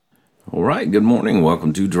All right, good morning.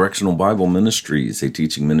 Welcome to Directional Bible Ministries, a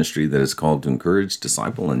teaching ministry that is called to encourage,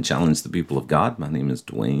 disciple, and challenge the people of God. My name is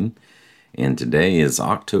Dwayne, and today is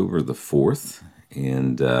October the 4th,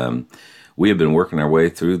 and we have been working our way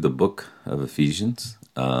through the book of Ephesians.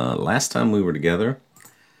 Last time we were together,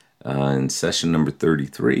 in session number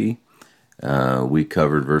 33, we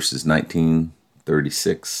covered verses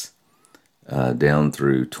 19:36 down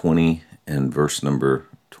through 20 and verse number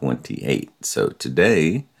 28. So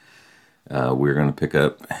today, we're going to pick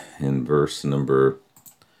up in verse number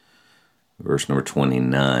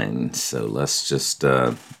 29. So let's just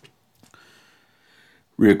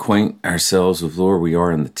reacquaint ourselves with Lord. We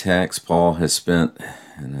are in the text. Paul has spent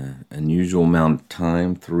an unusual amount of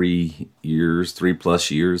time, 3 plus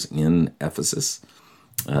years in Ephesus,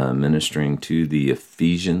 ministering to the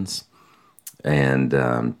Ephesians. And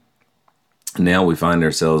now we find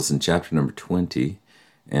ourselves in chapter number 20.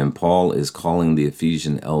 And Paul is calling the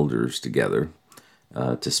Ephesian elders together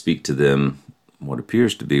to speak to them what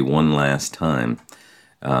appears to be one last time.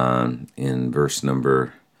 In verse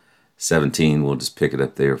number 17, we'll just pick it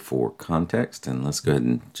up there for context. And let's go ahead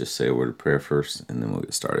and just say a word of prayer first, and then we'll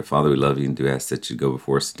get started. Father, we love you and do ask that you go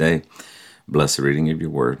before us today. Bless the reading of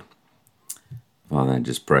your word. Father, I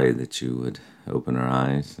just pray that you would open our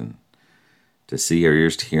eyes and to see, our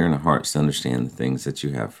ears to hear, and our hearts to understand the things that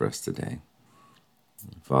you have for us today.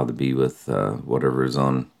 Father, be with whatever is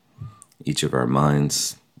on each of our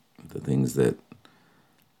minds, the things that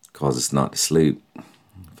cause us not to sleep.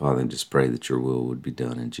 Father, just pray that your will would be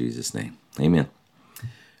done in Jesus' name. Amen.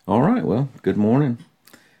 All right, well, good morning.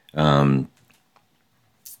 Chapter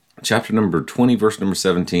number 20, verse number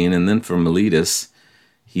 17, and then from Miletus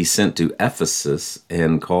he sent to Ephesus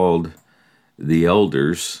and called the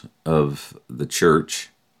elders of the church.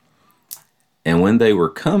 And when they were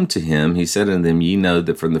come to him, he said unto them, Ye know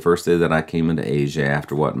that from the first day that I came into Asia,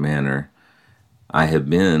 after what manner I have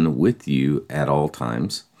been with you at all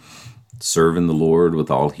times, serving the Lord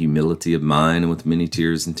with all humility of mind and with many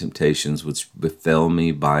tears and temptations which befell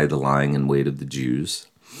me by the lying in wait of the Jews,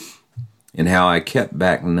 and how I kept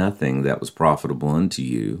back nothing that was profitable unto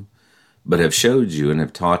you, but have showed you and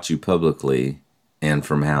have taught you publicly and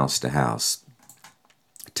from house to house,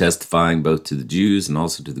 testifying both to the Jews and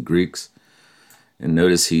also to the Greeks. And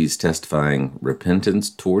notice he's testifying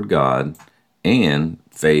repentance toward God and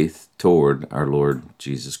faith toward our Lord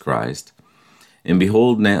Jesus Christ. And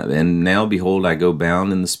now behold, I go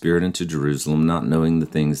bound in the Spirit into Jerusalem, not knowing the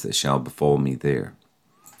things that shall befall me there,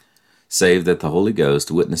 save that the Holy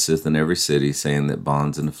Ghost witnesseth in every city, saying that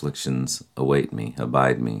bonds and afflictions abide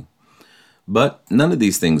me. But none of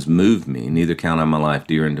these things move me, neither count I my life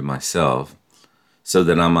dear unto myself, so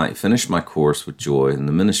that I might finish my course with joy in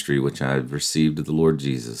the ministry which I have received of the Lord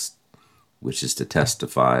Jesus, which is to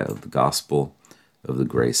testify of the gospel of the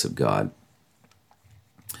grace of God.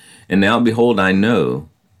 And now, behold, I know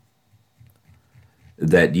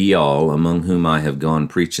that ye all, among whom I have gone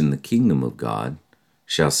preaching the kingdom of God,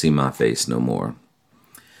 shall see my face no more.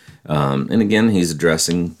 And again, he's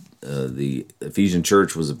addressing the Ephesian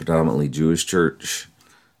church was a predominantly Jewish church.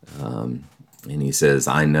 And he says,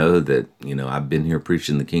 I know that, I've been here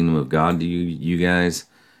preaching the kingdom of God to you guys,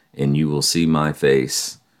 and you will see my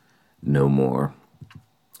face no more.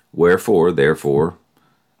 Wherefore, therefore,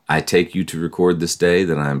 I take you to record this day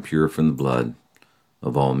that I am pure from the blood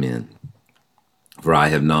of all men. For I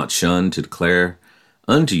have not shunned to declare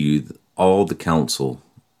unto you all the counsel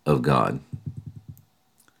of God.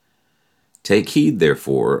 Take heed,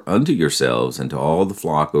 therefore, unto yourselves and to all the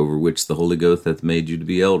flock over which the Holy Ghost hath made you to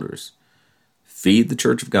be elders. Feed the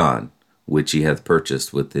church of God, which he hath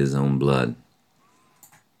purchased with his own blood.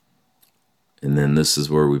 And then this is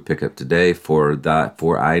where we pick up today. For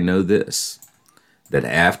I know this, that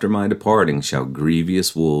after my departing shall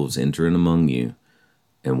grievous wolves enter in among you,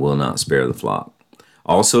 and will not spare the flock.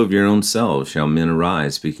 Also of your own selves shall men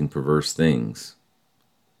arise, speaking perverse things,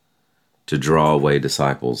 to draw away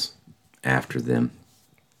disciples after them.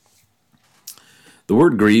 The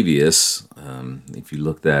word grievous, if you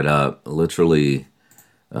look that up, literally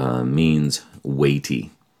means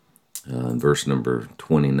weighty. Verse number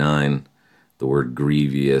 29, the word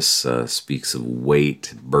grievous speaks of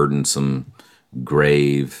weight, burdensome,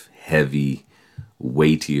 grave, heavy,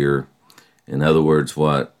 weightier. In other words,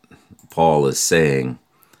 what Paul is saying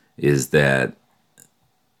is that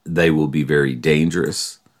they will be very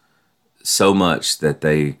dangerous, so much that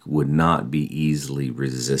they would not be easily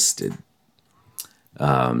resisted.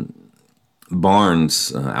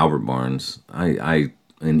 Barnes, Albert Barnes,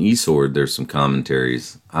 in eSword, there's some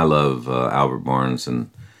commentaries. I love Albert Barnes and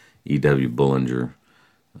E.W. Bullinger.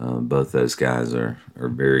 Both those guys are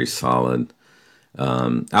very solid.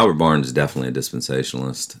 Albert Barnes is definitely a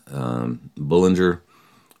dispensationalist. Bullinger,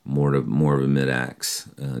 more of a mid-acts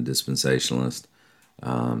dispensationalist.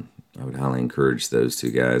 I would highly encourage those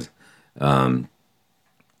two guys.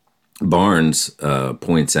 Barnes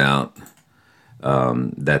points out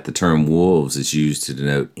that the term wolves is used to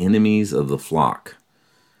denote enemies of the flock,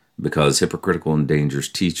 because hypocritical and dangerous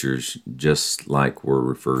teachers, just like were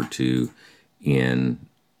referred to in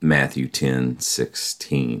Matthew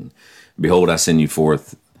 10:16. Behold, I send you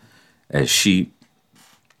forth as sheep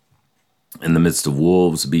in the midst of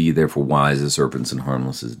wolves. Be ye therefore wise as serpents and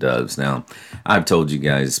harmless as doves. Now, I've told you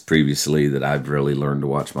guys previously that I've really learned to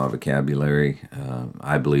watch my vocabulary.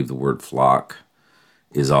 I believe the word flock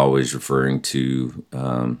is always referring to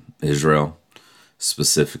Israel,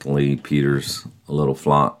 specifically Peter's little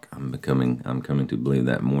flock. I'm coming to believe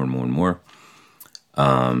that more and more and more.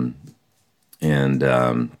 I'm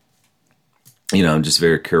just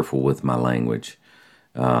very careful with my language.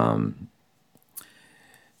 I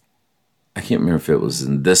can't remember if it was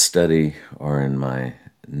in this study or in my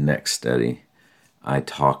next study. I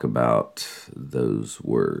talk about those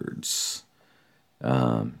words.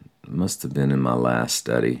 Must have been in my last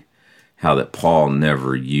study. How that Paul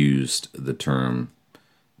never used the term.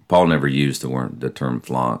 Paul never used the term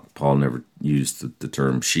flock. Paul never used the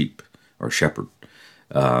term sheep or shepherd.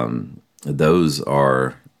 Those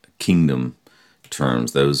are kingdom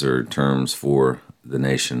terms. Those are terms for the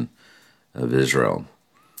nation of Israel.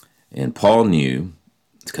 And Paul knew,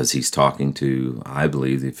 because he's talking to, I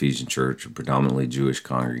believe, the Ephesian church, a predominantly Jewish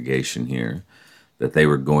congregation here, that they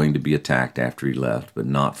were going to be attacked after he left, but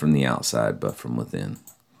not from the outside, but from within.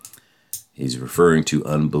 He's referring to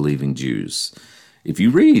unbelieving Jews. If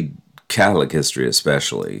you read Catholic history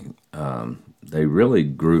especially, they really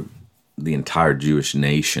group the entire Jewish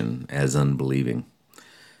nation as unbelieving.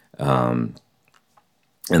 And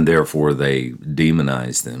therefore they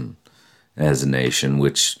demonized them as a nation,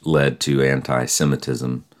 which led to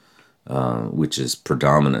anti-Semitism, which is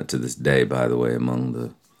predominant to this day, by the way, among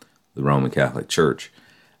the Roman Catholic Church.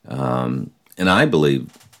 And I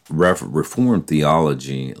believe Reformed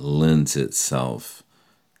theology lends itself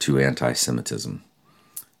to anti-Semitism.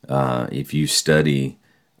 If you study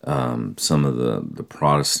some of the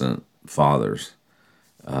Protestant fathers,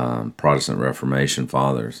 Protestant Reformation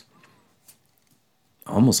fathers,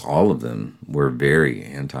 almost all of them were very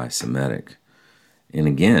anti-Semitic. And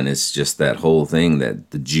again, it's just that whole thing that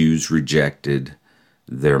the Jews rejected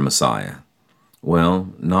their Messiah. Well,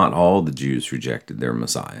 not all the Jews rejected their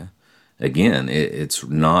Messiah. Again, it's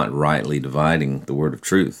not rightly dividing the word of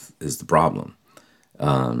truth is the problem.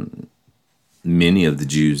 Many of the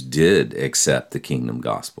Jews did accept the kingdom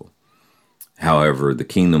gospel. However, the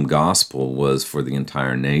kingdom gospel was for the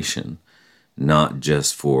entire nation, not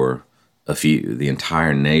just for a few. The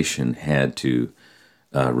entire nation had to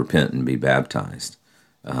repent and be baptized.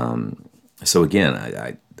 So again,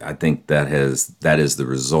 I think that is the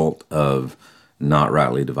result of not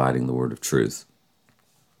rightly dividing the word of truth,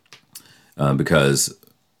 because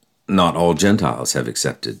not all Gentiles have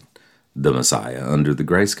accepted the Messiah under the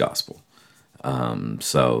grace gospel.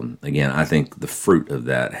 So again, I think the fruit of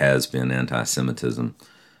that has been anti-Semitism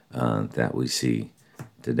that we see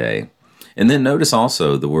today. And then notice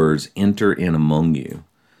also the words enter in among you.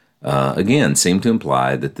 Again, seem to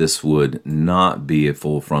imply that this would not be a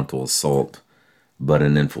full frontal assault, but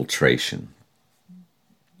an infiltration.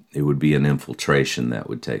 It would be an infiltration that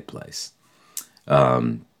would take place.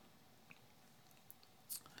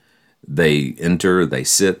 They enter, they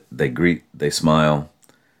sit, they greet, they smile,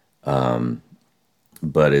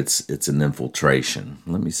 but it's an infiltration.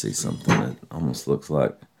 Let me see something that almost looks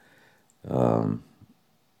like.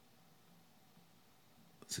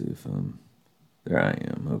 See if there I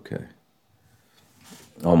am. Okay.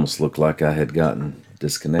 Almost looked like I had gotten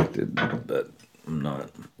disconnected, but I'm not.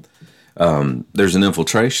 There's an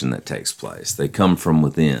infiltration that takes place. They come from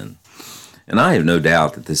within. And I have no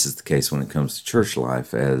doubt that this is the case when it comes to church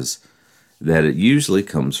life, as that it usually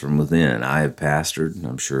comes from within. I have pastored, and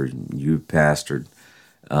I'm sure you've pastored.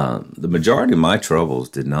 The majority of my troubles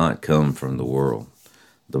did not come from the world.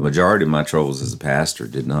 The majority of my troubles as a pastor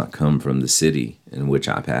did not come from the city in which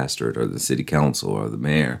I pastored, or the city council, or the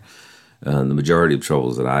mayor. The majority of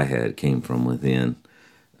troubles that I had came from within.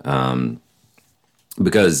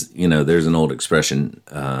 Because, there's an old expression,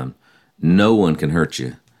 no one can hurt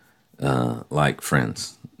you like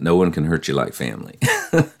friends. No one can hurt you like family.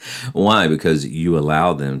 Why? Because you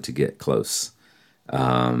allow them to get close.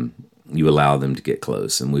 You allow them to get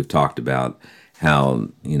close. And we've talked about how,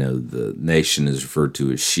 the nation is referred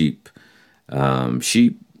to as sheep.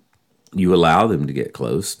 Sheep, you allow them to get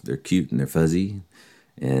close. They're cute and they're fuzzy.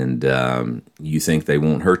 and you think they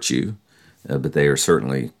won't hurt you, but they are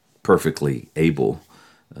certainly perfectly able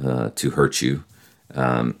to hurt you.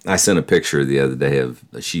 I sent a picture the other day of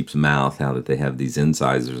a sheep's mouth, how that they have these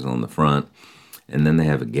incisors on the front, and then they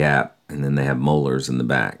have a gap, and then they have molars in the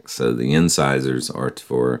back. So the incisors are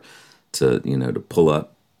to pull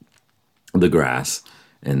up the grass,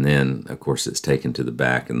 and then of course it's taken to the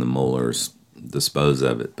back, and the molars dispose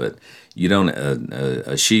of it. But you don't.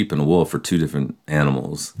 A sheep and a wolf are two different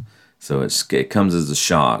animals, so it comes as a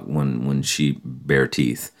shock when sheep bare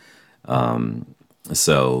teeth.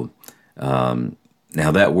 Now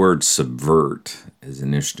that word subvert is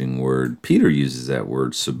an interesting word. Peter uses that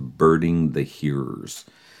word, subverting the hearers.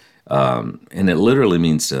 And it literally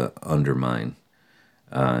means to undermine.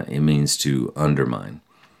 It means to undermine.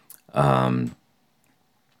 And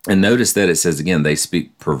notice that it says, again, they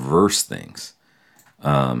speak perverse things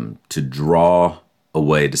to draw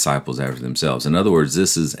away disciples after themselves. In other words,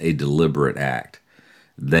 this is a deliberate act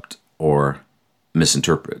that or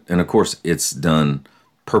misinterpret. And of course, it's done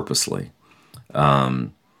purposely.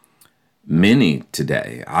 Many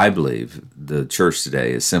today, I believe the church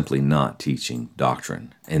today is simply not teaching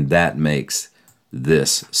doctrine, and that makes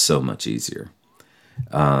this so much easier.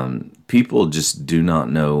 People just do not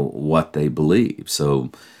know what they believe. So,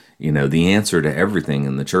 the answer to everything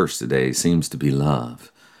in the church today seems to be love.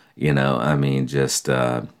 You got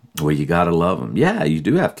to love them. Yeah, you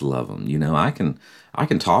do have to love them. I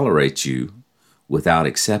can tolerate you without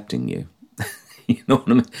accepting you. You know what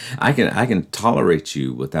I mean? I can tolerate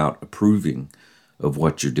you without approving of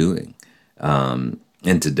what you're doing. And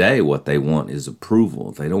today, what they want is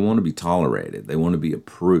approval. They don't want to be tolerated. They want to be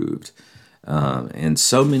approved. And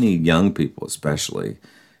so many young people, especially,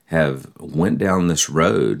 have went down this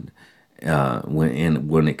road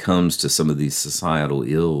when it comes to some of these societal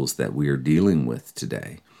ills that we are dealing with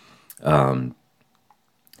today. And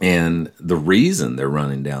the reason they're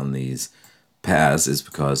running down these paths is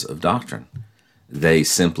because of doctrine. They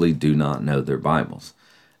simply do not know their Bibles,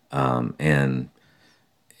 and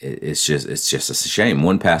it's just a shame.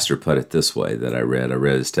 One pastor put it this way that I read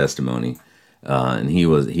his testimony, and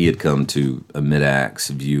he had come to a mid-Acts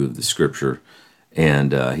view of the Scripture,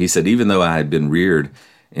 and he said, even though I had been reared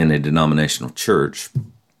in a denominational church,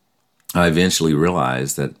 I eventually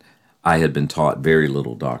realized that I had been taught very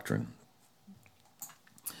little doctrine.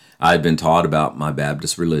 I had been taught about my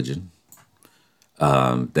Baptist religion.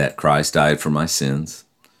 That Christ died for my sins.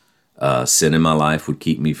 Sin in my life would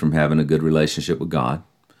keep me from having a good relationship with God.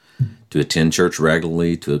 To attend church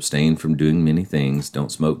regularly, to abstain from doing many things.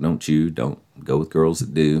 Don't smoke, don't chew, don't go with girls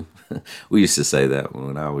that do. We used to say that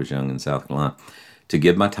when I was young in South Carolina. To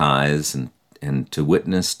give my tithes and to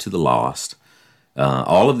witness to the lost.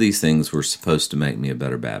 All of these things were supposed to make me a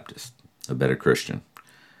better Baptist, a better Christian.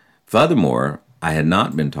 Furthermore, I had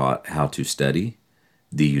not been taught how to study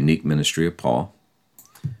the unique ministry of Paul.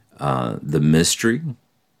 The mystery,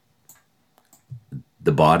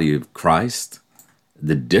 the body of Christ,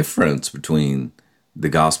 the difference between the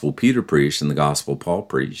gospel Peter preached and the gospel Paul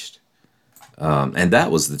preached. And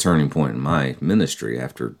that was the turning point in my ministry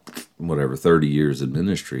after 30 years of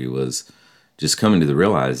ministry, was just coming to the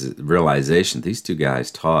realization these two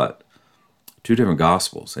guys taught two different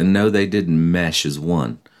gospels. And no, they didn't mesh as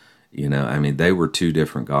one. They were two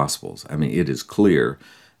different gospels. It is clear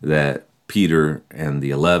that Peter and the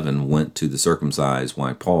 11 went to the circumcised,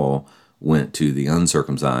 while Paul went to the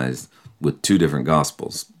uncircumcised, with two different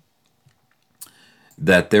gospels.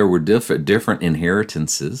 That there were different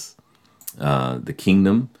inheritances. The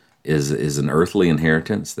kingdom is an earthly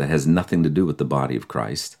inheritance that has nothing to do with the body of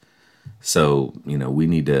Christ. So, we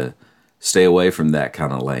need to stay away from that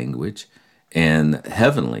kind of language. And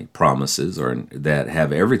heavenly promises that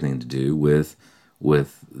have everything to do with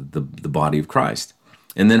the body of Christ.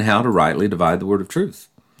 And then how to rightly divide the word of truth.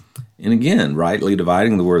 And again, rightly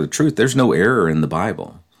dividing the word of truth, there's no error in the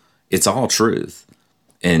Bible. It's all truth.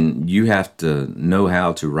 And you have to know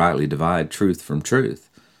how to rightly divide truth from truth.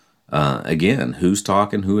 Again, who's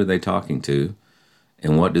talking, who are they talking to,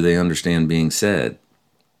 and what do they understand being said?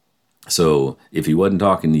 So if he wasn't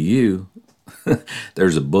talking to you,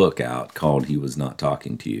 there's a book out called He Was Not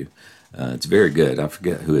Talking to You. It's very good. I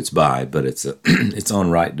forget who it's by, but it's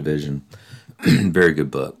on Right Division. Very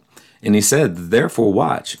good book. And he said, therefore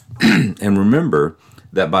watch, and remember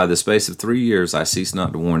that by the space of 3 years I cease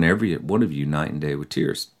not to warn every one of you night and day with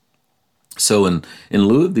tears. So in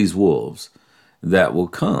lieu of these wolves that will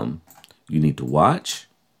come, you need to watch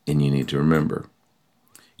and you need to remember.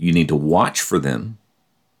 You need to watch for them,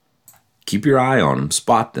 keep your eye on them,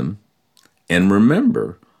 spot them, and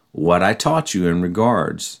remember what I taught you in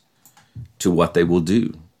regards to what they will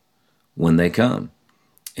do when they come.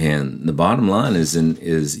 And the bottom line is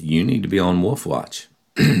you need to be on wolf watch.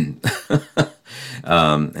 And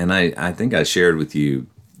I think I shared with you,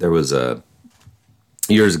 there was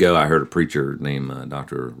years ago, I heard a preacher named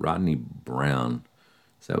Dr. Rodney Brown.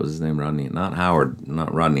 That was his name, Rodney, not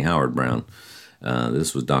Rodney Howard Brown.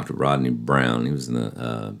 This was Dr. Rodney Brown. He was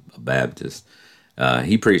a Baptist.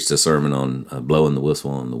 He preached a sermon on blowing the whistle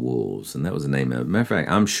on the wolves, and that was the name of it. Matter of fact,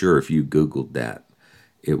 I'm sure if you Googled that,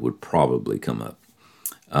 it would probably come up.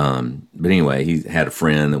 But anyway, he had a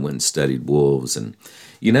friend that went and studied wolves, and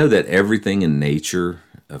you know that everything in nature,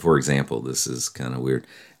 for example, this is kind of weird,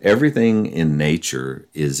 everything in nature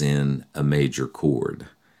is in a major chord.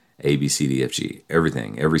 A, B, C, D, F, G,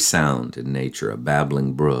 everything, every sound in nature, a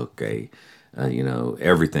babbling brook,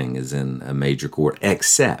 everything is in a major chord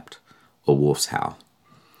except a wolf's howl.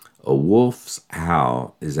 A wolf's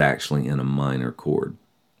howl is actually in a minor chord.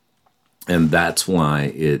 And that's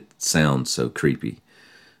why it sounds so creepy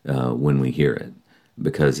when we hear it,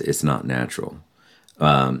 because it's not natural.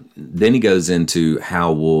 Then he goes into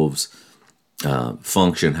how wolves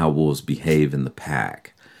function, how wolves behave in the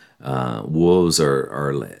pack. Wolves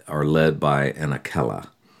are led by an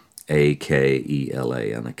Akela, Akela,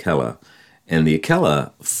 an Akela. And the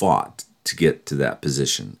Akela fought to get to that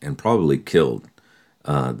position and probably killed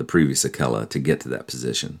the previous Akela to get to that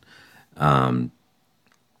position. The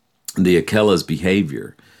Akela's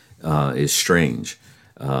behavior is strange.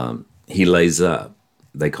 He lays up.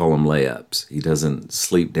 They call him layups. He doesn't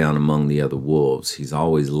sleep down among the other wolves. He's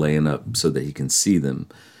always laying up so that he can see them.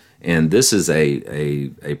 And this is a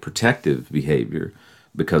protective behavior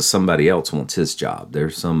because somebody else wants his job.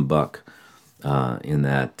 There's some buck in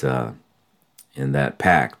that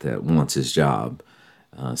pack that wants his job.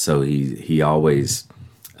 So he always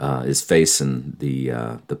is facing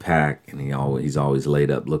the pack, and he's always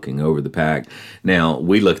laid up looking over the pack. Now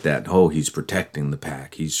we looked at, he's protecting the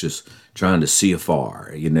pack. He's just trying to see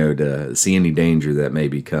afar, to see any danger that may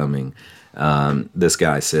be coming. This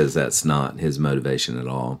guy says that's not his motivation at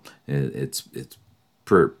all. It's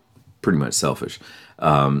pretty much selfish.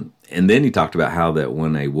 And then he talked about how that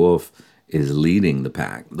when a wolf is leading the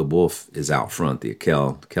pack, the wolf is out front, the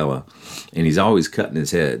Akela, and he's always cutting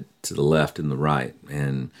his head to the left and the right.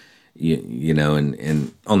 And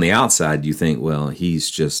and on the outside you think, well, he's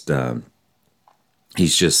just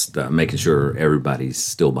making sure everybody's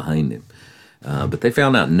still behind him. But they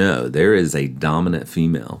found out, no, there is a dominant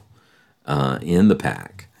female in the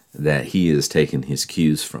pack that he is taking his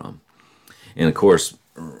cues from. And of course,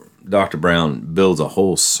 Dr. Brown builds a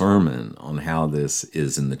whole sermon on how this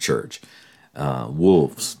is in the church.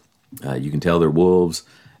 Wolves. You can tell they're wolves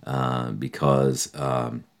because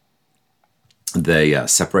they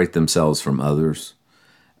separate themselves from others.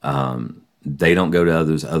 They don't go to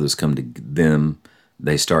others. Others come to them.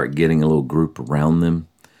 They start getting a little group around them.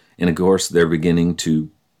 And of course, they're beginning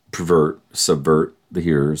to subvert the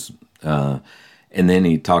hearers. And then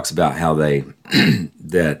he talks about how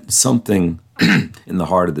that something in the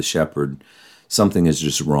heart of the shepherd, something is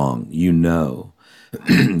just wrong.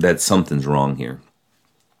 That something's wrong here.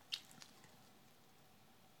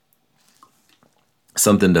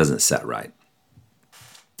 Something doesn't set right.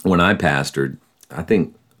 When I pastored, I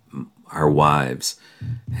think our wives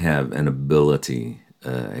have an ability,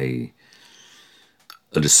 a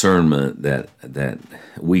discernment that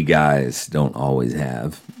we guys don't always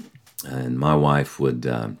have. And my wife would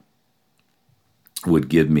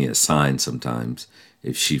give me a sign sometimes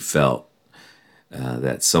if she felt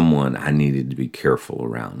that someone I needed to be careful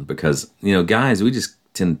around. Because, guys, we just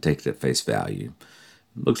tend to take it at face value.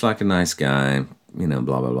 Looks like a nice guy, blah,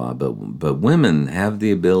 blah, blah. But women have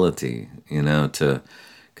the ability, to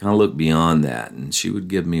kind of look beyond that. And she would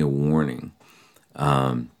give me a warning.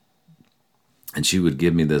 And she would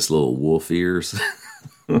give me this little wolf ears.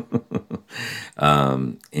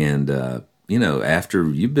 After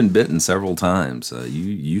you've been bitten several times,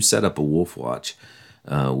 you set up a wolf watch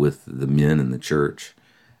with the men in the church,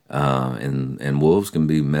 and wolves can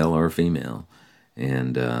be male or female,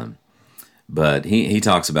 but he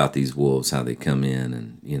talks about these wolves, how they come in,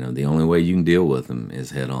 and the only way you can deal with them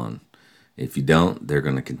is head on. If you don't, they're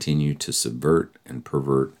going to continue to subvert and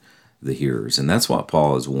pervert the hearers, and that's what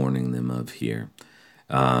Paul is warning them of here.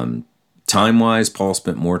 Time-wise, Paul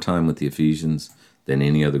spent more time with the Ephesians than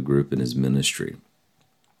any other group in his ministry.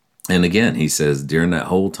 And again, he says, during that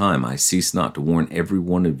whole time, I cease not to warn every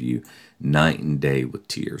one of you night and day with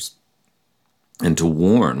tears. And to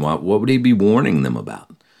warn, what would he be warning them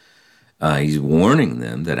about? He's warning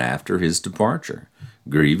them that after his departure,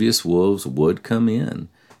 grievous wolves would come in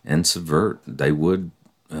and subvert. They would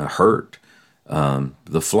hurt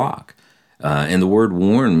the flock. And the word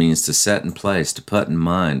warn means to set in place, to put in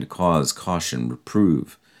mind, to cause caution,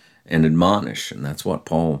 reprove, and admonish. And that's what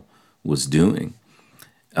Paul was doing.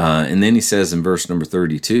 And then he says in verse number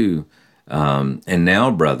 32, and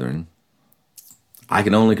now, brethren, I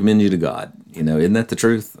can only commend you to God. Isn't that the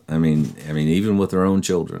truth? I mean, even with our own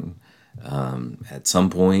children, at some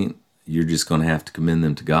point, you're just going to have to commend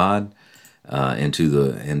them to God and to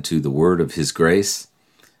the word of His grace,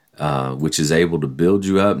 which is able to build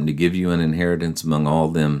you up and to give you an inheritance among all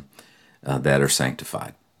them that are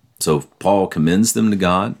sanctified. So Paul commends them to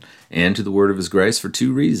God and to the word of His grace for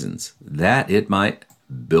two reasons: that it might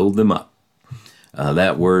build them up.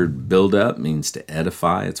 That word build up means to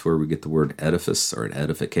edify. It's where we get the word edifice, or an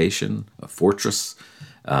edification, a fortress.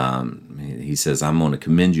 He says, I'm going to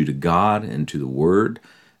commend you to God and to the word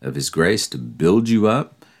of His grace to build you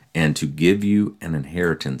up and to give you an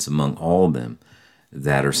inheritance among all them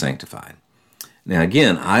that are sanctified. Now,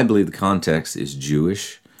 again, I believe the context is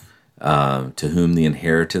Jewish, to whom the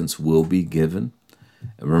inheritance will be given.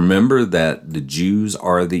 Remember that the Jews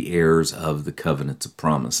are the heirs of the covenants of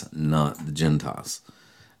promise, not the Gentiles.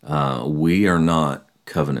 We are not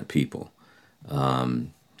covenant people.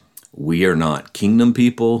 We are not kingdom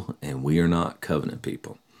people, and we are not covenant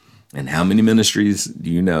people. And how many ministries do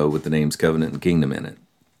you know with the names covenant and kingdom in it?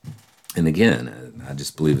 And again, I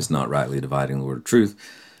just believe it's not rightly dividing the word of truth.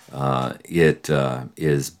 It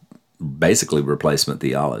is basically replacement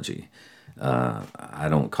theology. I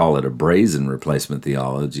don't call it a brazen replacement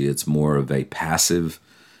theology. It's more of a passive,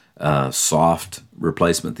 soft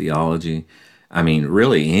replacement theology. I mean,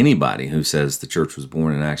 really, anybody who says the church was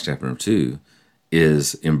born in Acts chapter 2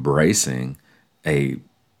 is embracing a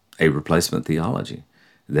replacement theology,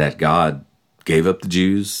 that God gave up the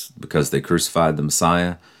Jews because they crucified the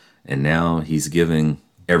Messiah, and now He's giving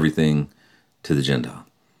everything to the Gentile.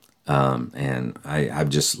 And I've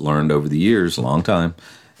just learned over the years, a long time,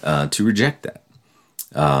 to reject that.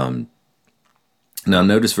 Now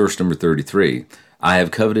notice verse number 33. I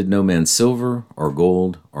have coveted no man's silver or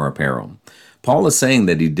gold or apparel. Paul is saying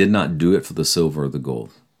that he did not do it for the silver or the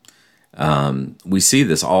gold. We see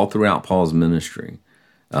this all throughout Paul's ministry.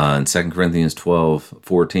 In 2 Corinthians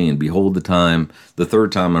 12:14, behold the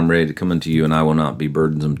third time I'm ready to come unto you, and I will not be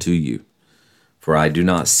burdensome to you. For I do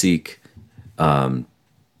not seek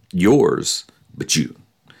yours, but you.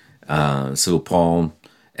 So Paul,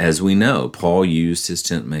 as we know, Paul used his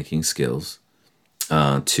tent-making skills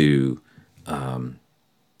to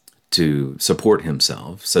support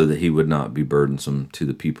himself so that he would not be burdensome to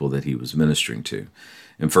the people that he was ministering to.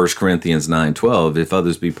 In 1 Corinthians 9:12, if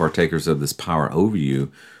others be partakers of this power over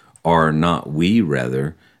you, are not we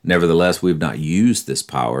rather? Nevertheless, we have not used this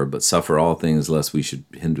power, but suffer all things lest we should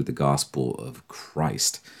hinder the gospel of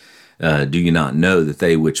Christ. Do you not know that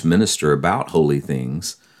they which minister about holy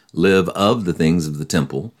things live of the things of the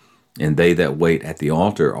temple, and they that wait at the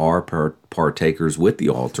altar are partakers with the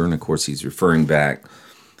altar? And of course, he's referring back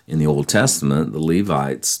in the Old Testament, the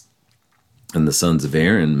Levites and the sons of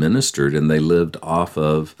Aaron ministered, and they lived off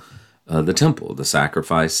of the temple. The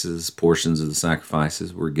sacrifices, portions of the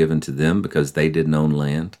sacrifices were given to them because they didn't own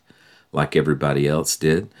land like everybody else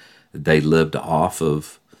did. They lived off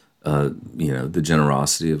of the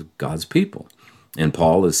generosity of God's people. And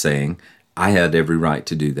Paul is saying, I had every right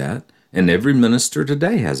to do that, and every minister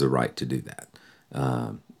today has a right to do that.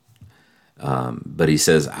 But he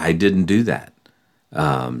says, I didn't do that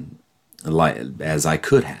as I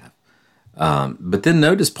could have. But then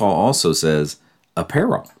notice Paul also says,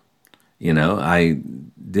 apparel. I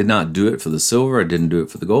did not do it for the silver, I didn't do it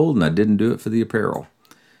for the gold, and I didn't do it for the apparel.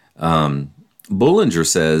 Bullinger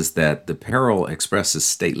says that the apparel expresses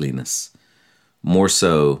stateliness more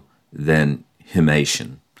so than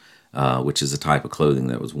himation, which is a type of clothing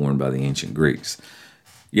that was worn by the ancient Greeks.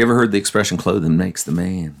 You ever heard the expression "clothing makes the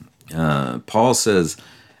man"? Paul says,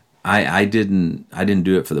 "I didn't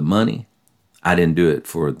do it for the money. I didn't do it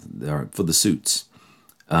for the suits.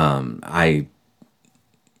 I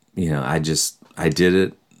did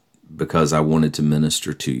it because I wanted to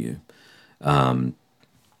minister to you."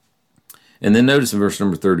 And then notice in verse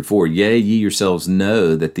number 34, yea, ye yourselves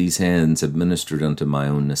know that these hands have ministered unto my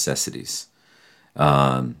own necessities,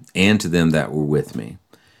 and to them that were with me.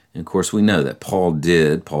 And of course, we know that Paul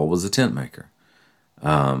was a tent maker.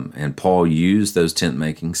 And Paul used those tent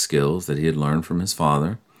making skills that he had learned from his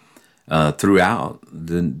father throughout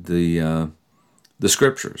the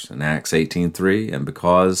scriptures. In Acts 18:3, and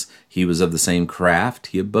because he was of the same craft,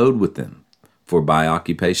 he abode with them, for by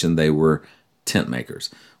occupation they were tent makers.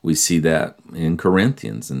 We see that in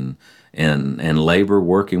Corinthians and labor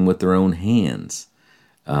working with their own hands.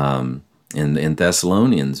 in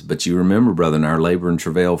Thessalonians. But you remember, brethren, our labor and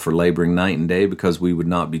travail for laboring night and day, because we would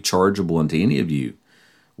not be chargeable unto any of you.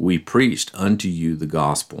 We preached unto you the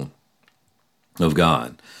gospel of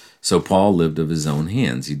God. So Paul lived of his own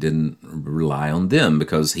hands. He didn't rely on them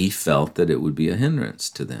because he felt that it would be a hindrance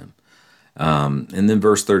to them. And then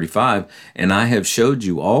verse 35, and I have showed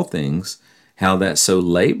you all things, how that so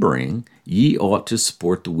laboring ye ought to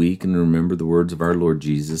support the weak, and remember the words of our Lord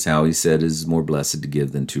Jesus, how he said, it is more blessed to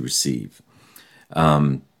give than to receive.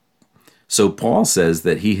 So Paul says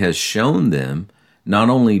that he has shown them not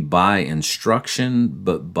only by instruction,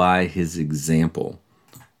 but by his example,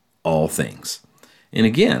 all things. And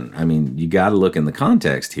again, I mean, you got to look in the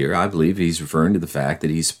context here. I believe he's referring to the fact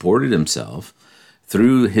that he supported himself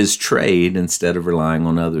through his trade instead of relying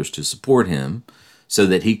on others to support him, so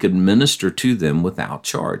that he could minister to them without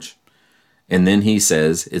charge. And then he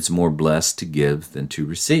says it's more blessed to give than to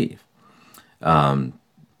receive.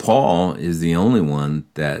 Paul is the only one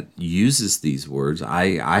that uses these words.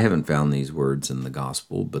 I haven't found these words in the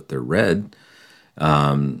gospel, but they're read.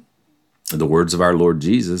 The words of our Lord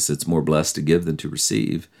Jesus, it's more blessed to give than to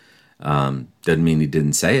receive. Doesn't mean he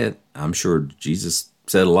didn't say it. I'm sure Jesus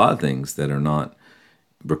said a lot of things that are not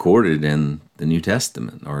recorded in the New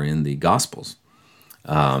Testament or in the Gospels.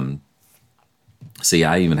 See,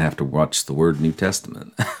 I even have to watch the word New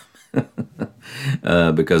Testament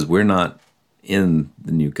because we're not in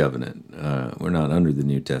the New Covenant. We're not under the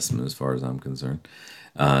New Testament as far as I'm concerned.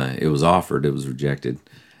 It was offered, it was rejected.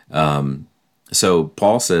 So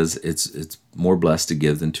Paul says it's more blessed to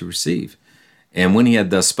give than to receive. And when he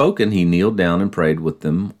had thus spoken, he kneeled down and prayed with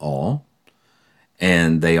them all.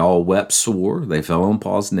 And they all wept sore. They fell on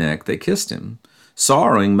Paul's neck. They kissed him,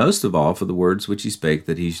 sorrowing most of all for the words which he spake,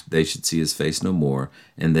 that they should see his face no more.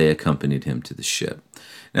 And they accompanied him to the ship.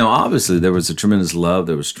 Now, obviously, there was a tremendous love.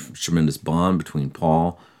 There was a tremendous bond between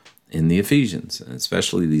Paul and the Ephesians, and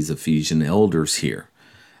especially these Ephesian elders here.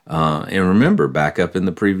 And remember, back up in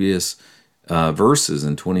the previous verses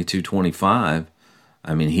in 22-25,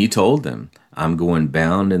 I mean, he told them, I'm going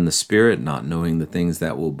bound in the spirit, not knowing the things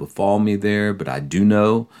that will befall me there, but I do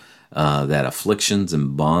know that afflictions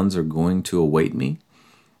and bonds are going to await me.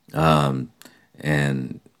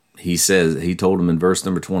 And he says, he told them in verse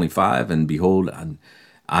number 25, and behold,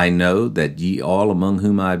 I know that ye all among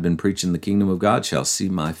whom I have been preaching the kingdom of God shall see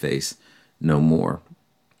my face no more.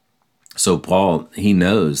 So Paul, he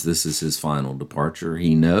knows this is his final departure.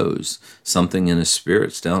 He knows something in his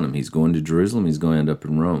spirit's telling him he's going to Jerusalem, he's going to end up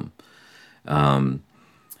in Rome.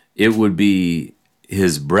 It would be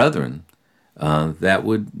his brethren that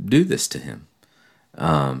would do this to him.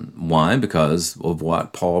 Why? Because of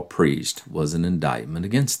what Paul preached was an indictment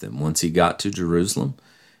against them. Once he got to Jerusalem,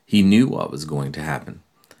 he knew what was going to happen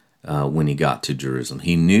when he got to Jerusalem.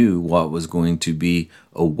 He knew what was going to be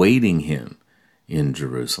awaiting him in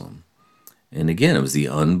Jerusalem. And again, it was the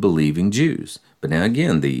unbelieving Jews. But now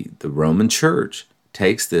again, the Roman church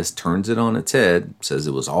takes this, turns it on its head, says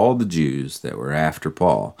it was all the Jews that were after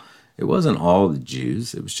Paul. It wasn't all the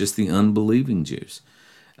Jews. It was just the unbelieving Jews.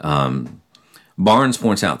 Barnes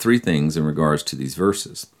points out three things in regards to these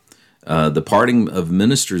verses. The parting of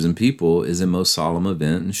ministers and people is a most solemn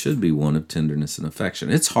event and should be one of tenderness and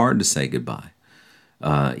affection. It's hard to say goodbye.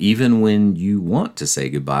 Even when you want to say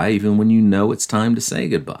goodbye, even when you know it's time to say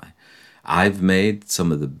goodbye. I've made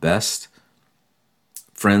some of the best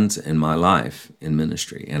friends in my life in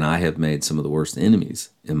ministry, and I have made some of the worst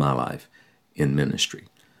enemies in my life in ministry.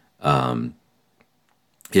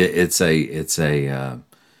 It's a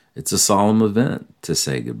solemn event to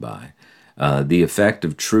say goodbye. The effect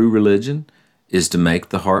of true religion is to make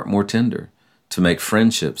the heart more tender, to make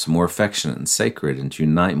friendships more affectionate and sacred, and to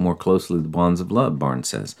unite more closely the bonds of love, Barnes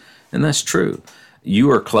says. And that's true.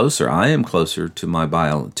 You are closer. I am closer to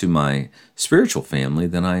my spiritual family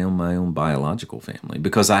than I am my own biological family,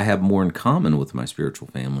 because I have more in common with my spiritual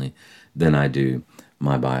family than I do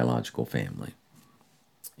my biological family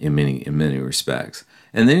in many respects.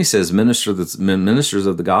 And then he says, ministers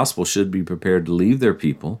of the gospel should be prepared to leave their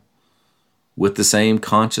people with the same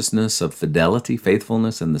consciousness of fidelity,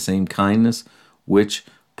 faithfulness, and the same kindness which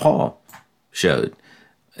Paul showed.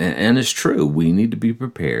 And it's true, we need to be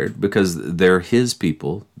prepared because they're his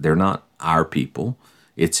people. They're not our people.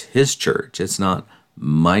 It's his church. It's not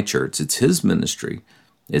my church. It's his ministry.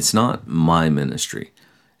 It's not my ministry.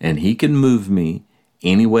 And he can move me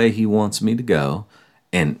any way he wants me to go.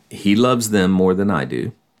 And he loves them more than I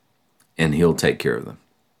do. And he'll take care of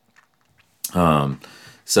them.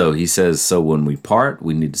 So he says, so when we part,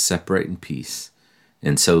 we need to separate in peace.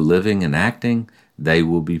 And so living and acting, they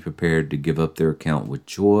will be prepared to give up their account with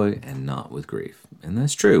joy and not with grief. And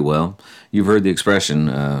that's true. Well, you've heard the expression,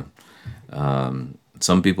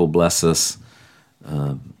 Some people bless us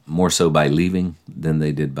more so by leaving than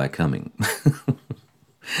they did by coming.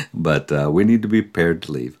 But we need to be prepared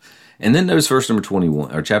to leave. And then there's verse number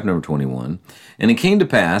 21, or chapter number 21. And it came to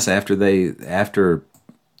pass after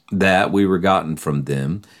that we were gotten from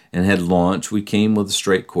them and had launched, we came with a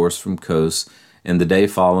straight course from Kos, and the day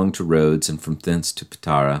following to Rhodes, and from thence to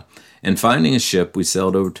Patara. And finding a ship, we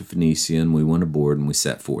sailed over to Phoenicia, and we went aboard, and we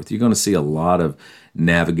set forth. You're going to see a lot of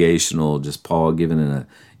navigational, just Paul given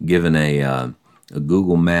a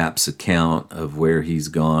Google Maps account of where he's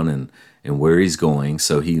gone and where he's going.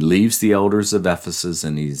 So he leaves the elders of Ephesus,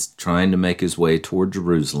 and he's trying to make his way toward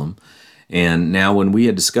Jerusalem. And now when we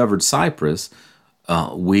had discovered Cyprus,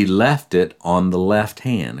 we left it on the left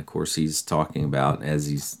hand. Of course, he's talking about as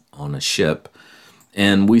he's on a ship.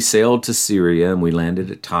 And we sailed to Syria, and we landed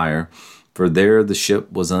at Tyre, for there the ship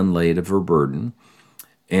was unlaid of her burden.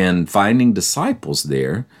 And finding disciples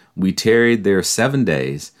there, we tarried there 7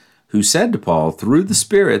 days, who said to Paul through the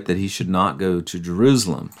Spirit that he should not go to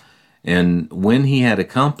Jerusalem. And when he had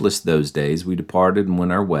accomplished those days, we departed and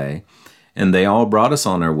went our way. And they all brought us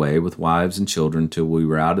on our way with wives and children till we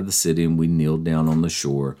were out of the city, and we kneeled down on the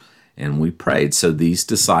shore and we prayed. So these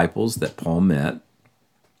disciples that Paul met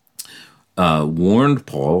warned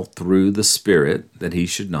Paul through the Spirit that he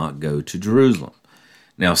should not go to Jerusalem.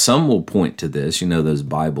 Now, some will point to this, those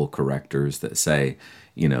Bible correctors that say,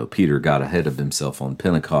 Peter got ahead of himself on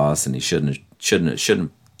Pentecost and he shouldn't have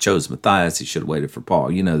chose Matthias. He should have waited for Paul.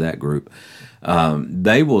 That group.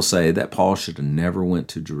 They will say that Paul should have never went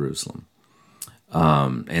to Jerusalem.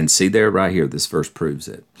 And see there right here, this verse proves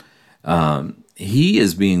it. He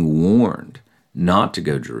is being warned not to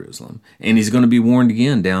go to Jerusalem, and he's going to be warned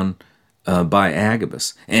again down by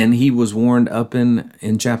Agabus, and he was warned up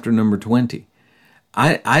in chapter number 20.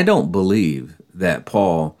 I don't believe that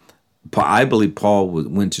I believe Paul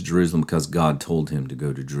went to Jerusalem because God told him to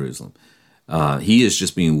go to Jerusalem. He is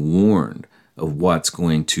just being warned of what's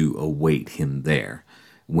going to await him there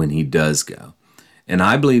when he does go. And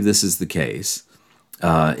I believe this is the case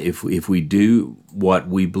if we do what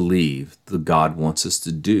we believe that God wants us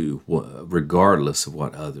to do, regardless of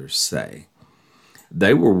what others say.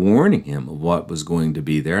 They were warning him of what was going to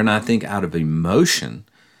be there, and I think out of emotion,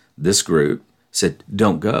 this group said,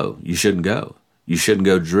 don't go. You shouldn't go. You shouldn't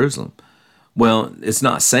go to Jerusalem. Well, it's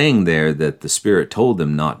not saying there that the Spirit told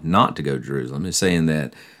them not to go to Jerusalem. It's saying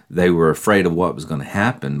that they were afraid of what was going to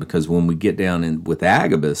happen, because when we get down in with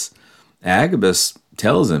Agabus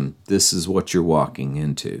tells him, this is what you're walking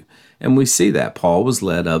into. And we see that Paul was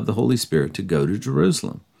led of the Holy Spirit to go to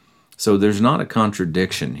Jerusalem. So there's not a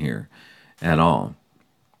contradiction here at all.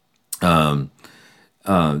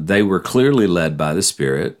 They were clearly led by the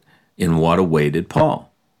Spirit in what awaited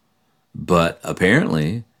Paul. But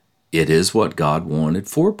apparently, it is what God wanted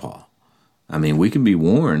for Paul. I mean, we can be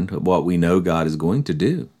warned of what we know God is going to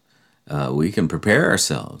do. We can prepare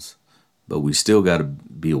ourselves, but we still got to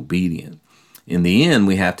be obedient. In the end,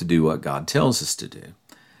 we have to do what God tells us to do.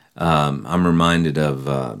 I'm reminded of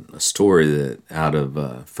a story that out of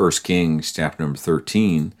 1 Kings chapter number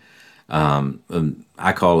 13.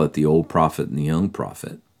 I call it the old prophet and the young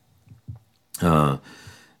prophet.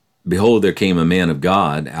 Behold, there came a man of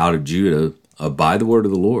God out of Judah by the word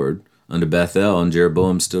of the Lord unto Bethel, and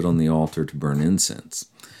Jeroboam stood on the altar to burn incense.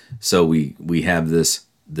 So we have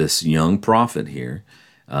this young prophet here.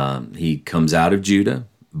 He comes out of Judah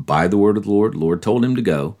by the word of the Lord. The Lord told him to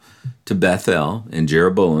go to Bethel, and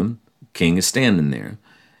Jeroboam, king, is standing there.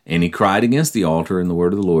 And he cried against the altar in the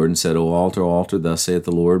word of the Lord and said, O altar, thus saith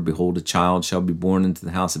the Lord, behold, a child shall be born into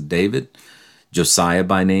the house of David, Josiah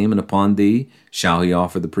by name, and upon thee shall he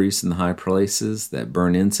offer the priests in the high places that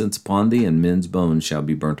burn incense upon thee, and men's bones shall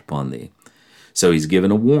be burnt upon thee. So he's given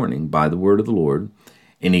a warning by the word of the Lord,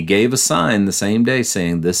 and he gave a sign the same day,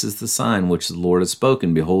 saying, This is the sign which the Lord has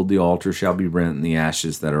spoken. Behold, the altar shall be rent, and the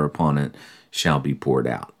ashes that are upon it shall be poured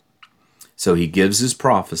out. So he gives his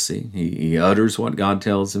prophecy. He utters what God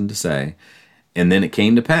tells him to say. And then it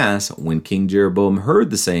came to pass, when King Jeroboam heard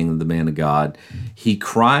the saying of the man of God, he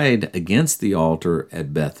cried against the altar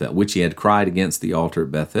at Bethel, which he had cried against the altar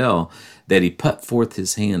at Bethel, that he put forth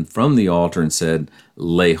his hand from the altar and said,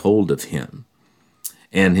 Lay hold of him.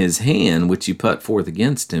 And his hand, which he put forth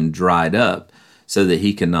against him, dried up, so that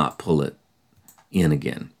he could not pull it in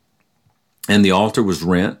again. And the altar was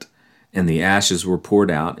rent, and the ashes were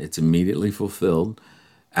poured out. It's immediately fulfilled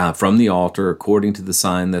from the altar, according to the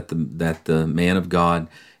sign that the man of God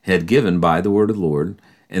had given by the word of the Lord.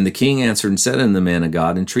 And the king answered and said unto the man of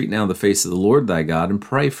God, Entreat now the face of the Lord thy God, and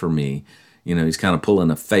pray for me. He's kind of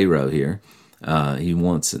pulling a Pharaoh here. He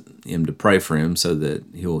wants him to pray for him so that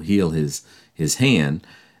he'll heal his hand.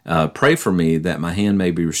 Pray for me that my hand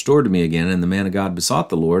may be restored to me again. And the man of God besought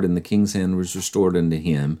the Lord, and the king's hand was restored unto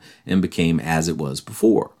him, and became as it was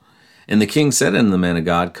before. And the king said unto the man of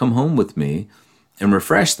God, Come home with me, and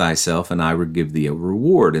refresh thyself, and I will give thee a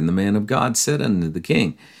reward. And the man of God said unto the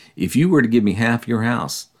king, If you were to give me half your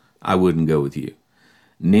house, I wouldn't go with you.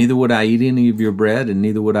 Neither would I eat any of your bread, and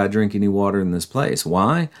neither would I drink any water in this place.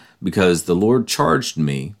 Why? Because the Lord charged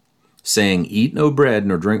me, saying, Eat no bread,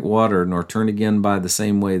 nor drink water, nor turn again by the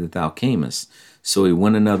same way that thou camest. So he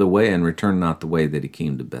went another way, and returned not the way that he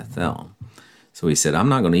came to Bethel. So he said, I'm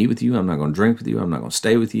not going to eat with you, I'm not going to drink with you, I'm not going to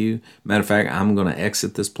stay with you. Matter of fact, I'm going to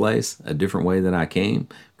exit this place a different way that I came,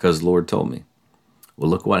 because the Lord told me. Well,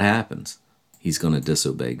 look what happens. He's going to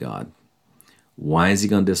disobey God. Why is he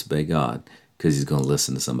going to disobey God? Because he's going to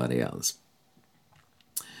listen to somebody else.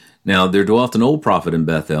 Now there dwelt an old prophet in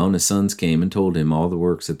Bethel, and his sons came and told him all the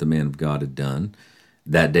works that the man of God had done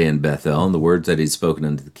that day in Bethel, and the words that he had spoken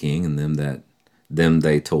unto the king, and them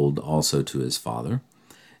they told also to his father,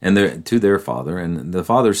 and to their father. And the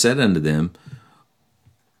father said unto them,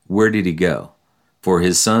 Where did he go? For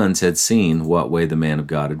his sons had seen what way the man of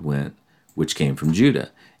God had went, which came from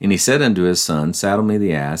Judah. And he said unto his son, Saddle me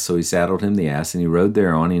the ass. So he saddled him the ass, and he rode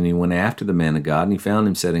thereon, and he went after the man of God, and he found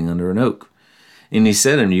him sitting under an oak. And he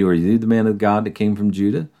said unto him, Are you the man of God that came from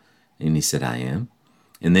Judah? And he said, I am.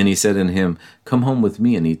 And then he said unto him, Come home with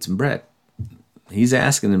me and eat some bread. He's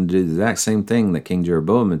asking him to do the exact same thing that King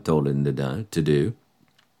Jeroboam had told him to do.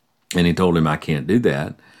 And he told him, I can't do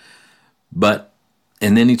that.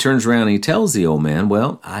 And then he turns around and he tells the old man,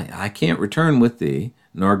 Well, I can't return with thee,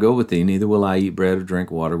 nor go with thee, neither will I eat bread or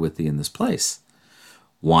drink water with thee in this place.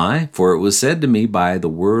 Why? For it was said to me by the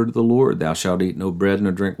word of the Lord, Thou shalt eat no bread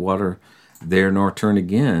nor drink water there, nor turn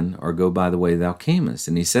again, or go by the way thou camest.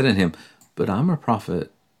 And he said unto him, But I'm a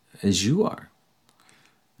prophet as you are.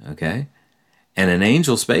 Okay? And an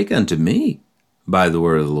angel spake unto me by the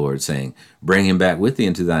word of the Lord, saying, Bring him back with thee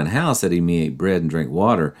into thine house, that he may eat bread and drink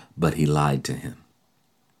water. But he lied to him.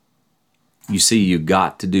 You see, you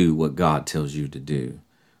got to do what God tells you to do,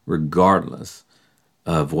 regardless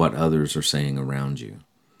of what others are saying around you.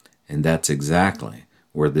 And that's exactly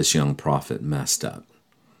where this young prophet messed up.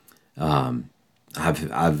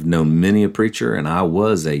 I've known many a preacher, and I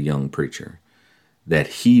was a young preacher, that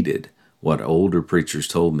heeded what older preachers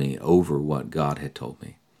told me over what God had told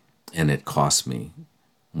me. And it cost me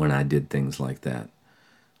when I did things like that.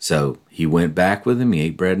 So he went back with him. He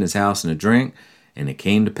ate bread in his house and a drink. And it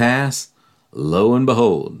came to pass, lo and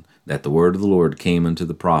behold, that the word of the Lord came unto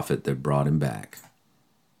the prophet that brought him back,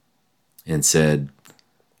 and said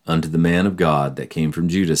unto the man of God that came from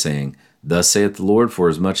Judah, saying, Thus saith the Lord, for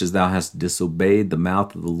as much as thou hast disobeyed the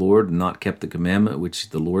mouth of the Lord, and not kept the commandment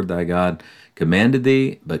which the Lord thy God commanded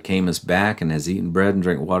thee, but camest back, and hast eaten bread and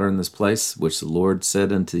drank water in this place, which the Lord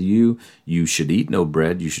said unto you, You should eat no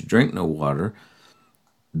bread, you should drink no water,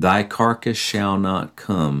 thy carcass shall not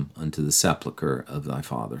come unto the sepulchre of thy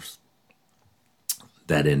fathers.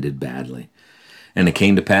 That ended badly. And it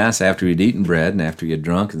came to pass, after he had eaten bread, and after he had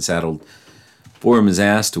drunk, and saddled for him his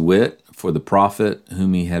ass, to wit, for the prophet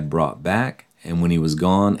whom he had brought back, and when he was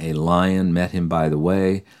gone, a lion met him by the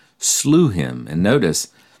way, slew him. And notice,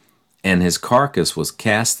 and his carcass was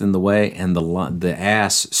cast in the way, and the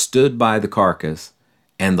ass stood by the carcass,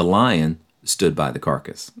 and the lion stood by the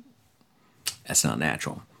carcass. That's not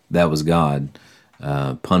natural. That was God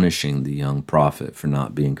punishing the young prophet for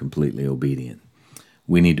not being completely obedient.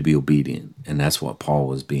 We need to be obedient, and that's what Paul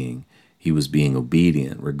was being. He was being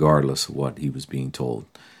obedient regardless of what he was being told,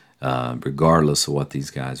 regardless of what these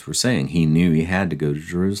guys were saying. He knew he had to go to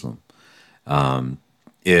Jerusalem.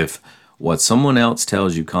 If what someone else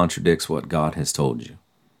tells you contradicts what God has told you,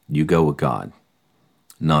 you go with God,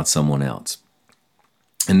 not someone else.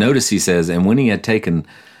 And notice he says, and when we had taken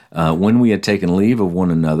leave of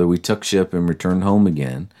one another, we took ship and returned home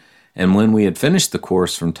again. And when we had finished the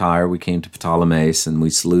course from Tyre, we came to Ptolemais, and we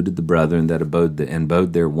saluted the brethren that abode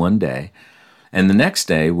there one day. And the next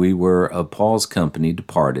day we were of Paul's company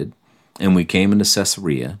departed, and we came into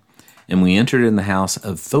Caesarea, and we entered in the house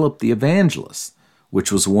of Philip the evangelist, which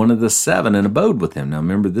was one of the 7, and abode with him. Now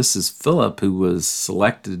remember, this is Philip who was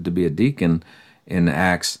selected to be a deacon in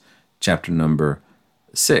Acts chapter number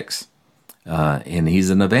 6, and he's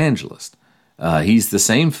an evangelist. He's the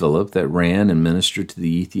same Philip that ran and ministered to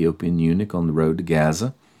the Ethiopian eunuch on the road to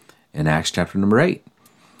Gaza in Acts chapter number 8.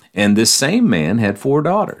 And this same man had 4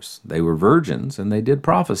 daughters. They were virgins, and they did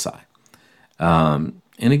prophesy. And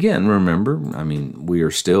again, remember, we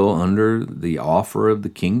are still under the offer of the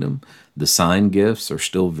kingdom. The sign gifts are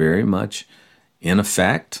still very much in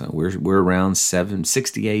effect. We're around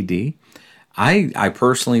 760 AD. I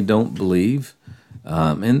personally don't believe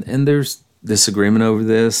And there's disagreement over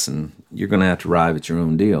this, and you're going to have to arrive at your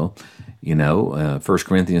own deal. 1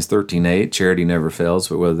 Corinthians 13:8, charity never fails,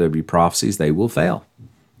 but whether there be prophecies, they will fail.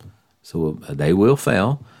 So they will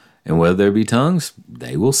fail. And whether there be tongues,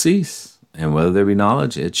 they will cease. And whether there be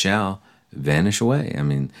knowledge, it shall vanish away.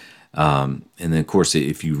 And then, of course,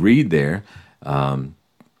 if you read there,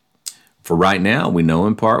 for right now, we know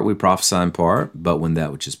in part, we prophesy in part, but when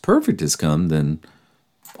that which is perfect has come, then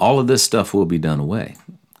all of this stuff will be done away.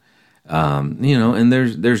 And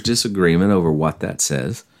there's disagreement over what that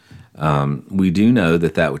says. We do know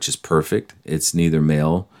that which is perfect, it's neither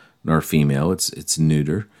male nor female, it's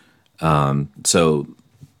neuter. So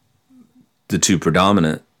the two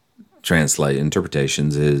predominant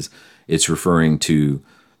interpretations is it's referring to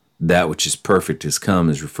that which is perfect has come,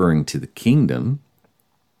 is referring to the kingdom.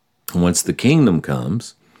 Once the kingdom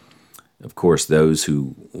comes, of course, those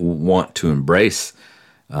who want to embrace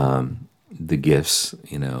the gifts,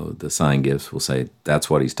 the sign gifts, will say that's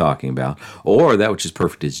what he's talking about. Or that which is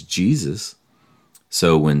perfect is Jesus.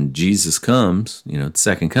 So when Jesus comes, the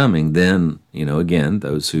second coming, then, again,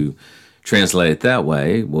 those who translate it that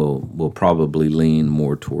way will probably lean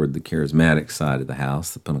more toward the charismatic side of the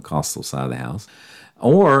house, the Pentecostal side of the house.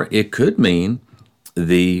 Or it could mean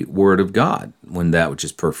the Word of God, when that which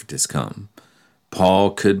is perfect has come.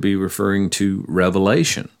 Paul could be referring to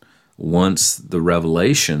revelation, once the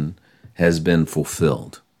revelation has been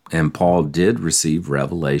fulfilled. And Paul did receive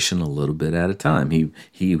revelation a little bit at a time.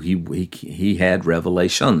 He had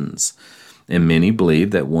revelations. And many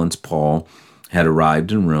believe that once Paul had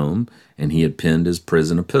arrived in Rome and he had penned his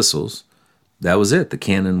prison epistles, that was it. The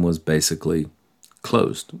canon was basically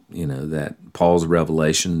closed. That Paul's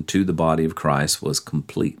revelation to the body of Christ was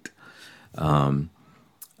complete.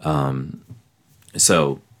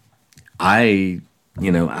 So I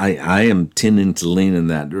am tending to lean in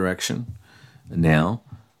that direction now.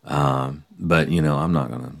 But I'm not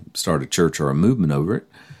going to start a church or a movement over it.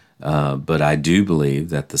 But I do believe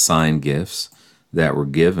that the sign gifts that were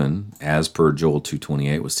given, as per Joel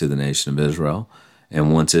 2:28, was to the nation of Israel.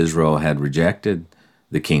 And once Israel had rejected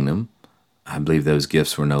the kingdom, I believe those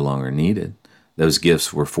gifts were no longer needed. Those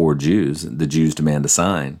gifts were for Jews. The Jews demand a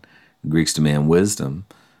sign. The Greeks demand wisdom.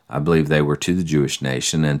 I believe they were to the Jewish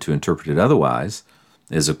nation, and to interpret it otherwise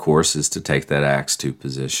is to take that Acts 2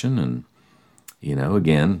 position and,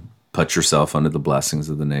 again, put yourself under the blessings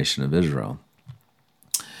of the nation of Israel.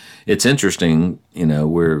 It's interesting,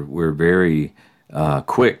 we're very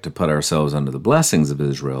quick to put ourselves under the blessings of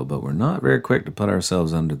Israel, but we're not very quick to put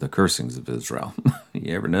ourselves under the cursings of Israel.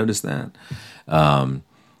 You ever notice that? But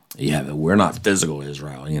we're not physical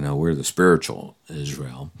Israel, we're the spiritual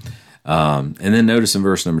Israel. And then notice in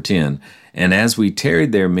verse number 10, and as we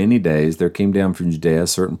tarried there many days, there came down from Judea a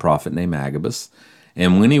certain prophet named Agabus.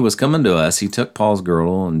 And when he was coming to us, he took Paul's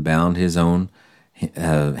girdle and bound his own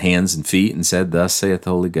hands and feet, and said, Thus saith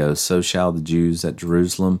the Holy Ghost, so shall the Jews at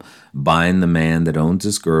Jerusalem bind the man that owns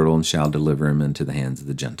this girdle, and shall deliver him into the hands of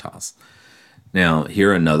the Gentiles. Now,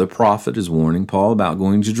 here another prophet is warning Paul about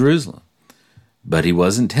going to Jerusalem. But he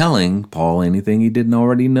wasn't telling Paul anything he didn't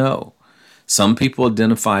already know. Some people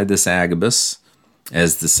identify this Agabus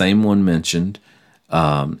as the same one mentioned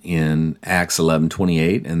in Acts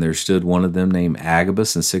 11:28, and there stood one of them named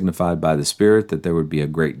Agabus, and signified by the Spirit that there would be a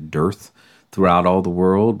great dearth throughout all the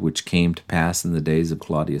world, which came to pass in the days of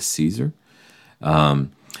Claudius Caesar.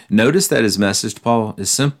 Notice that his message to Paul is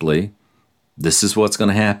simply, this is what's going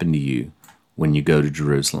to happen to you when you go to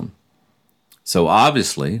Jerusalem. So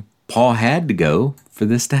obviously, Paul had to go for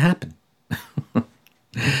this to happen.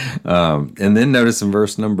 And then notice in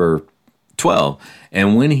verse number 12,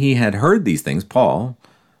 and when he had heard these things, Paul,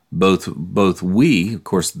 both we, of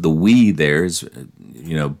course, the we there is,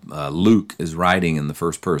 Luke is writing in the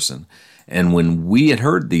first person. And when we had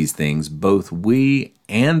heard these things, both we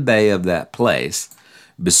and they of that place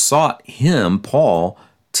besought him, Paul,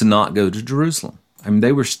 to not go to Jerusalem.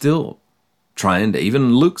 They were still trying to,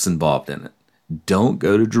 even Luke's involved in it. Don't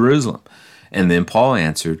go to Jerusalem. And then Paul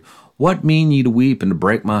answered, What mean ye to weep and to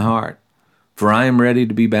break my heart? For I am ready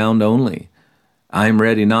to be bound only. I am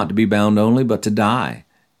ready not to be bound only, but to die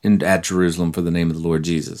at Jerusalem for the name of the Lord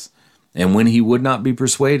Jesus. And when he would not be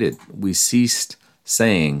persuaded, we ceased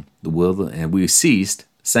saying, the will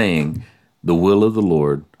of the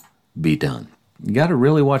Lord be done. You got to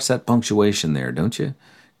really watch that punctuation there, don't you?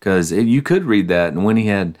 Because you could read that, and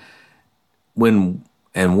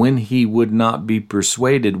when he would not be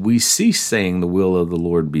persuaded, we ceased saying, the will of the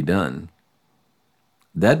Lord be done.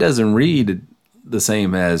 That doesn't read the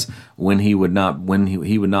same as when he would not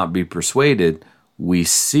be persuaded, we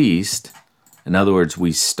ceased. In other words,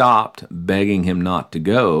 we stopped begging him not to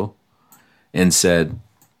go. and said,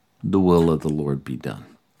 "The will of the Lord be done."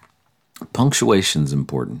 Punctuation's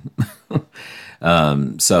important.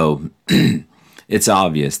 So it's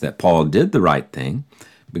obvious that Paul did the right thing,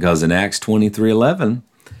 because in Acts 23:11,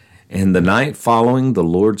 "And the night following, the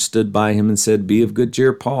Lord stood by him and said, Be of good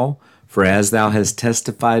cheer, Paul, for as thou hast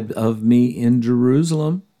testified of me in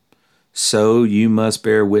Jerusalem, so you must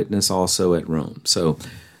bear witness also at Rome." So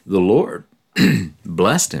the Lord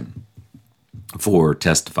blessed him for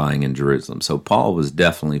testifying in Jerusalem. So Paul was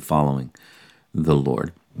definitely following the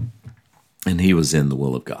Lord, and he was in the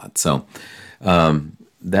will of God. So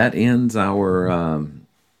that ends our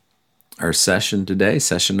session today,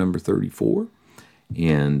 session number 34.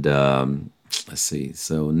 And let's see.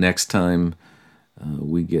 So next time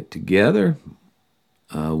we get together,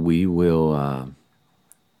 we will.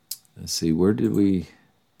 Let's see. Where did we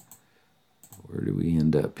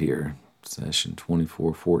end up here? Session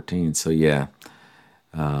 24:14. So yeah.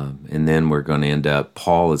 And then we're going to end up,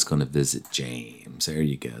 Paul is going to visit James. There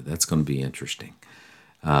you go. That's going to be interesting.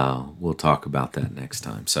 We'll talk about that next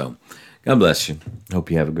time. So God bless you. Hope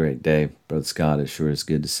you have a great day. Brother Scott, it sure is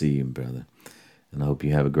good to see you, brother. And I hope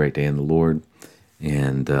you have a great day in the Lord.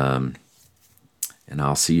 And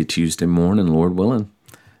I'll see you Tuesday morning, Lord willing,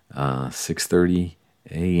 6:30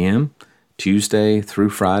 a.m. Tuesday through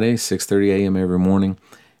Friday, 6:30 a.m. every morning.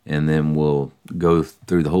 And then we'll go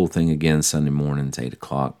through the whole thing again Sunday mornings, 8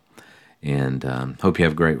 o'clock. And hope you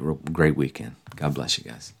have a great weekend. God bless you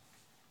guys.